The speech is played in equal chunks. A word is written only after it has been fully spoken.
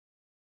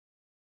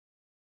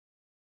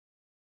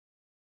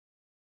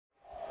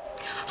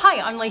Hi,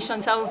 I'm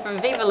Leigh-Chantelle from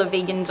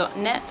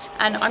VivaLaVegan.net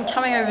and I'm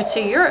coming over to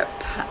Europe.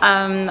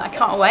 I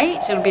can't wait.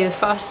 It'll be the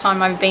first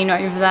time I've been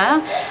over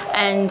there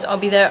and I'll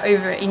be there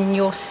over in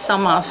your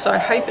summer, so I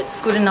hope it's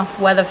good enough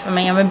weather for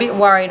me. I'm a bit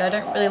worried. I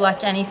don't really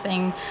like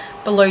anything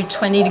below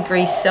 20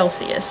 degrees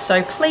Celsius,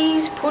 so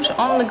please put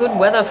on the good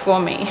weather for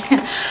me.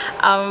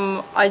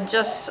 I'm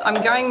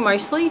going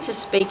mostly to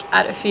speak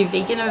at a few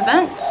vegan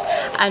events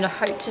and I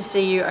hope to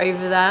see you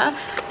over there,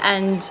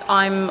 and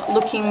I'm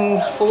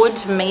looking forward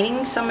to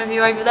meeting some of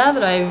you over there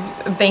that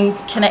I've been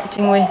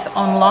connecting with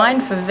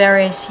online for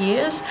various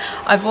years.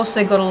 I've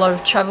also got a lot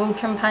of travel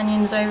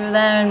companions over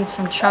there and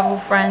some travel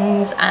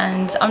friends,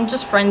 and I'm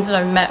just friends that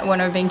I've met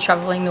when I've been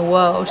traveling the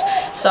world,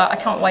 so I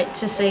can't wait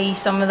to see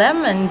some of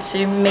them and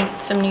to meet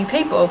some new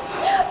people.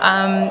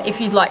 If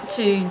you'd like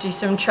to do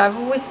some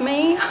travel with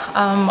me,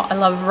 I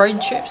love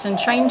road trips and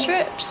train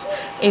trips.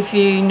 If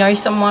you know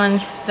someone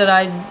that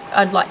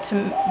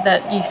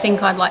that you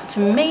think I'd like to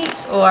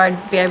meet or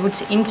I'd be able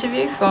to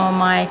interview for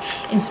my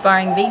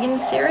Inspiring Vegan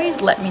series,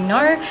 let me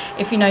know.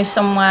 If you know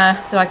somewhere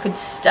that I could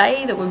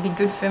stay that would be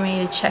good for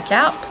me to check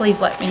out,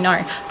 please let me know.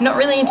 I'm not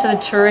really into the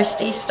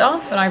touristy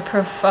stuff and I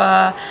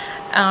prefer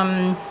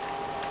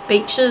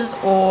beaches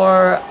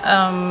or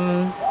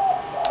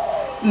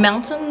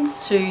mountains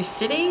to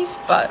cities,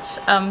 but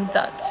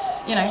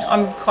that's, you know,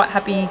 I'm quite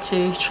happy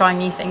to try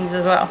new things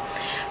as well.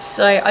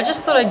 So I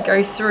just thought I'd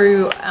go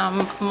through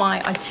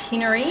my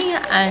itinerary,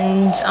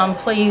 and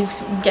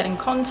please get in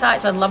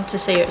contact. I'd love to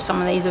see you at some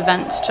of these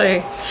events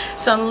too.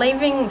 So I'm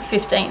leaving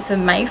 15th of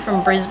May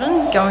from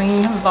Brisbane,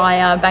 going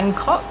via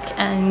Bangkok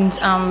and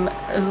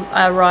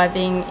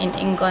arriving in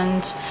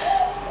England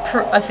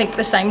I think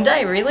the same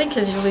day, really,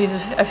 because you lose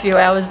a few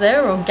hours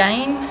there, or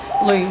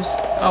lose,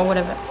 or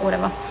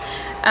whatever.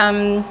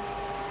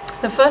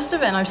 The first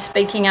event I'm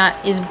speaking at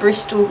is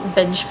Bristol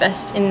Veg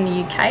Fest in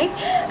the UK,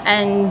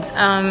 and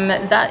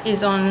that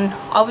is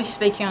I'll be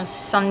speaking on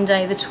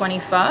Sunday the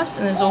 21st,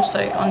 and there's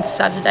also on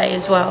Saturday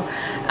as well.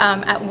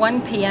 At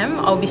 1 PM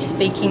I'll be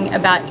speaking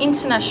about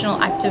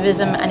international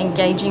activism and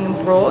engaging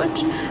abroad,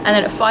 and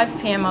then at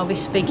 5 PM I'll be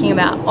speaking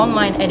about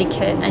online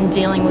etiquette and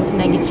dealing with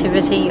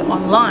negativity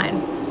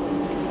online.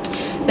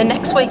 The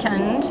next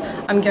weekend,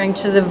 I'm going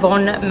to the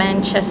Von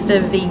Manchester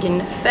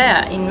Vegan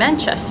Fair in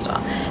Manchester,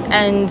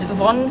 and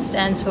VON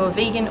stands for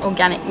Vegan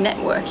Organic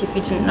Network, if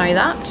you didn't know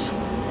that.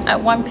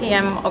 At 1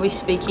 PM, I'll be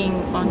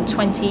speaking on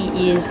 20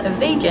 years of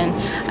vegan,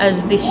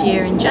 as this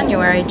year in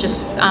January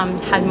just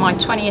had my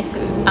 20th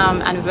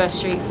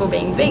anniversary for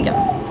being vegan.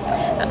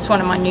 That's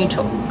one of my new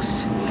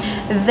talks.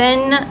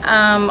 Then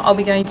I'll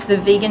be going to the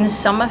Vegan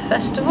Summer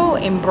Festival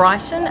in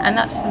Brighton, and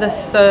that's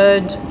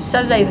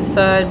Saturday the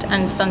 3rd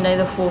and Sunday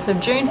the 4th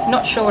of June.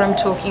 Not sure what I'm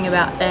talking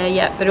about there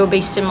yet, but it'll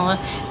be similar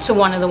to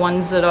one of the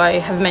ones that I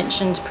have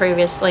mentioned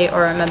previously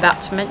or I'm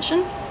about to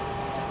mention.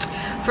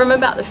 From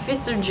about the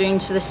 5th of June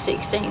to the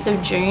 16th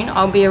of June,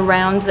 I'll be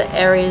around the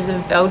areas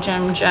of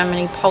Belgium,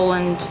 Germany,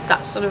 Poland,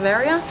 that sort of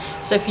area.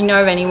 So if you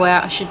know of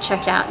anywhere I should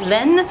check out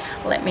then,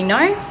 let me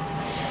know.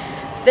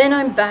 Then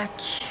I'm back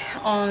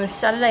on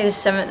Saturday the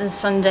 7th and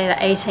Sunday the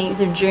 18th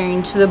of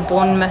June to the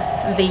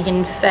Bournemouth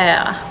Vegan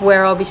Fair,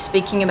 where I'll be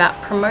speaking about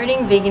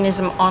promoting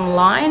veganism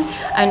online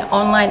and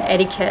online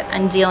etiquette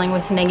and dealing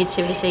with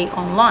negativity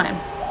online.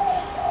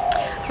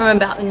 From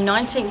about the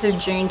 19th of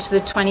June to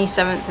the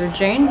 27th of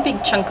June,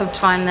 big chunk of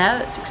time there,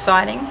 that's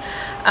exciting.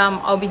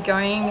 I'll be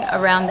going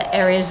around the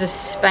areas of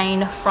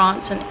Spain,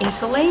 France and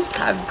Italy.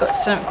 I've got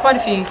quite a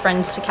few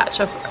friends to catch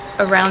up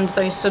around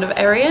those sort of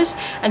areas,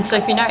 and so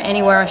if you know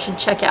anywhere I should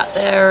check out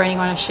there or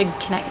anyone I should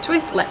connect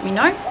with, let me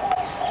know.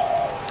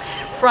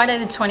 Friday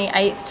the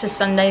 28th to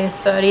Sunday the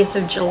 30th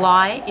of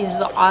July is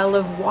the Isle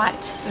of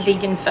Wight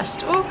Vegan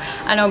Festival,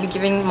 and I'll be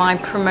giving my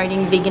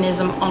Promoting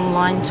Veganism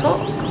online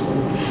talk.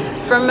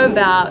 From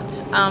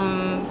about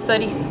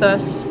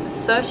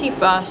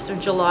 31st of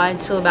July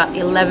till about the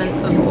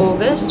 11th of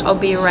August, I'll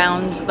be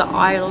around the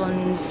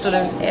island sort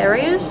of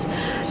areas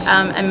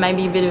and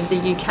maybe a bit of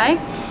the UK.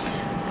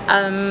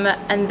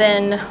 And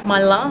then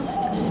my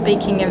last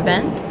speaking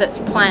event that's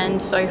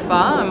planned so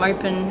far, I'm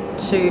open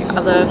to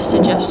other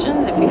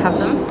suggestions if you have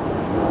them,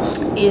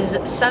 is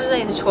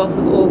Saturday the 12th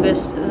of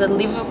August, the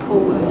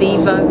Liverpool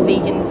Viva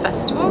Vegan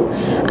Festival,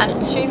 and at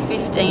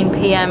 2:15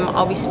 PM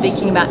I'll be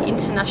speaking about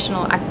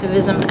international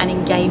activism and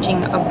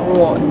engaging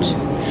abroad.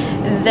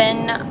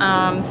 Then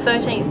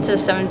 13th to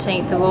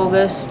 17th of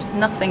August,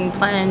 nothing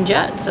planned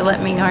yet, so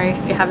let me know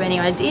if you have any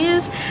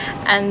ideas.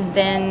 And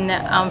then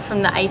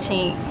from the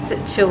 18th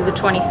till the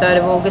 23rd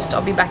of August,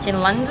 I'll be back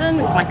in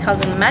London with my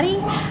cousin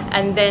Maddie,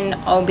 and then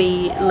I'll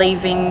be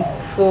leaving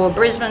for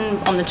Brisbane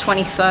on the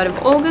 23rd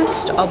of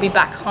August. I'll be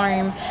back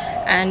home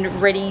and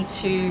ready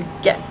to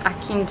get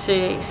back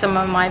into some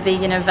of my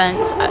vegan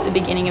events at the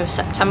beginning of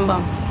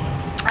September.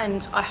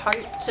 and I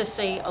hope to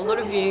see a lot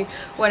of you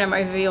when I'm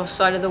over your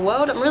side of the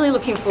world. I'm really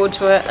looking forward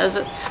to it, as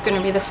it's going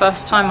to be the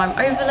first time I'm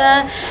over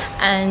there,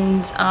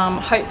 and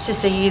hope to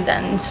see you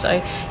then.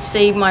 So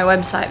see my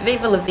website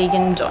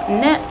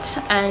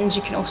vivalavegan.net, and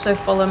you can also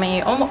follow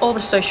me on all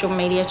the social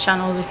media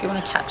channels if you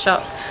want to catch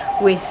up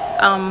with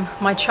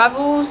my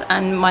travels,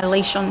 and my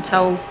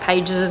Leigh-Chantelle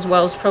pages as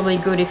well is probably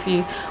good if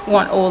you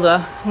want all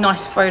the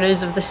nice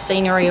photos of the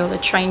scenery or the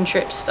train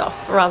trip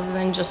stuff rather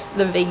than just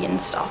the vegan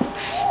stuff.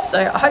 So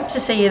I hope to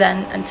see you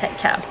then, and take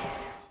care.